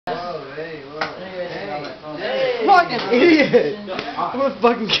Hey. Fucking idiot! I'm gonna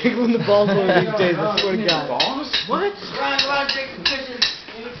fucking kick him in the balls one of these days, I swear to God. Balls? What? Ryan, take some pictures.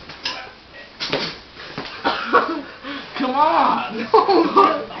 Come on!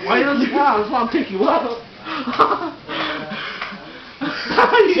 Why don't you come? I just want to pick you up.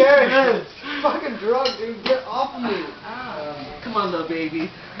 Jared, it's fucking drug, dude. Get off of me. Come on, little baby.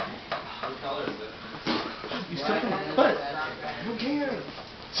 You still can put. Who cares?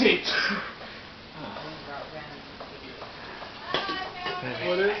 Sit.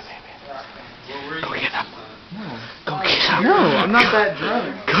 What is? Go get him. No. Go get him. No, I'm not that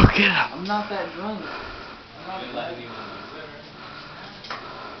drunk. Go get him. I'm not that drunk.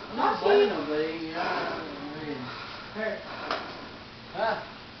 I'm not playing nobody, you know. Hey. Huh?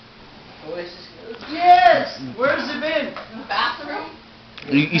 Yes! Where's it been? In the bathroom?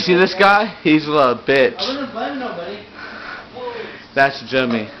 You see this guy? He's a little bitch. I wasn't blaming nobody. That's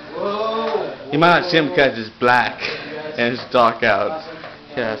Jimmy. Whoa! You might not see him because it's black and it's dark out.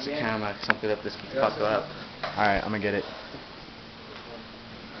 Yeah, that's the camera. Something up this fuck up. Alright, I'm gonna get it.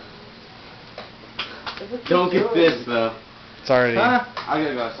 Don't get this though. It's already. Huh? I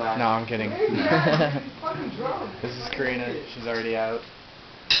gotta go outside. No, I'm kidding. This is Karina. She's already out.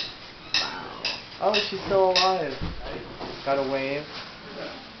 Oh, she's still alive. Got a wave.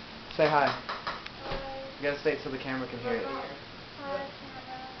 Say hi. You gotta say it so the camera can hear it.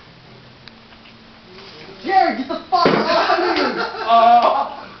 Jared, get the fuck off of me!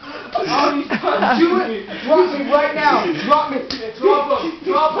 Oh, he's Do it! Drop me right now! Drop me! Drop him!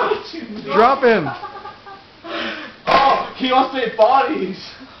 Drop him! Drop him! Oh, he wants to make bodies.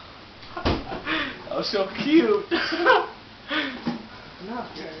 That was so cute. No,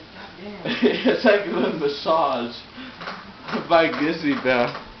 Jared. Goddamn. It's like a little massage by Disney Bell.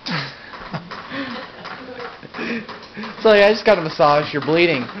 So yeah, I just got a massage. You're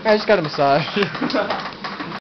bleeding. I just got a massage.